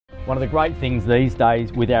One of the great things these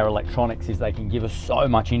days with our electronics is they can give us so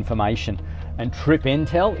much information, and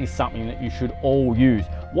TripIntel is something that you should all use.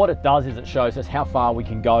 What it does is it shows us how far we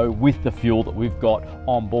can go with the fuel that we've got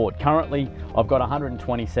on board. Currently, I've got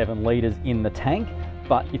 127 litres in the tank,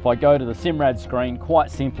 but if I go to the Simrad screen, quite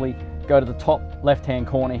simply, go to the top left-hand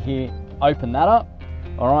corner here, open that up,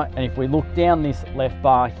 all right, and if we look down this left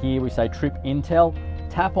bar here, we say TripIntel,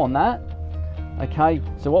 tap on that, okay,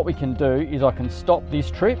 so what we can do is I can stop this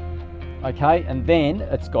trip, okay, and then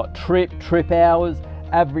it's got trip hours,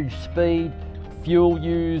 average speed, fuel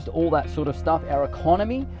used, all that sort of stuff, our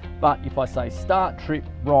economy. But if I say start trip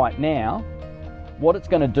right now, what it's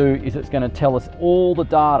going to do is it's going to tell us all the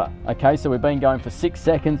data. Okay, so we've been going for 6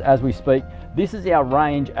 seconds as we speak. This is our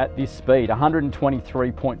range at this speed,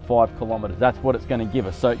 123.5 kilometers. That's what it's going to give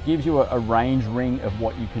us. So it gives you a range ring of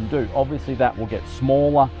what you can do. Obviously that will get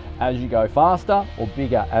smaller as you go faster or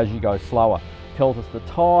bigger as you go slower. Tells us the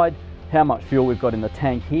tide, how much fuel we've got in the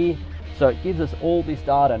tank here. So it gives us all this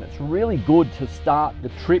data, and it's really good to start the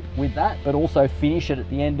trip with that, but also finish it at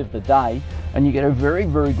the end of the day, and you get a very,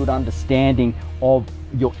 very good understanding of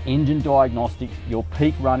your engine diagnostics, your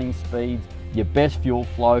peak running speeds, your best fuel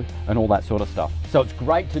flow, and all that sort of stuff. So it's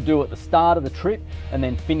great to do at the start of the trip and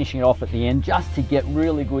then finishing it off at the end, just to get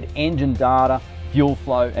really good engine data, fuel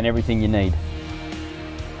flow, and everything you need.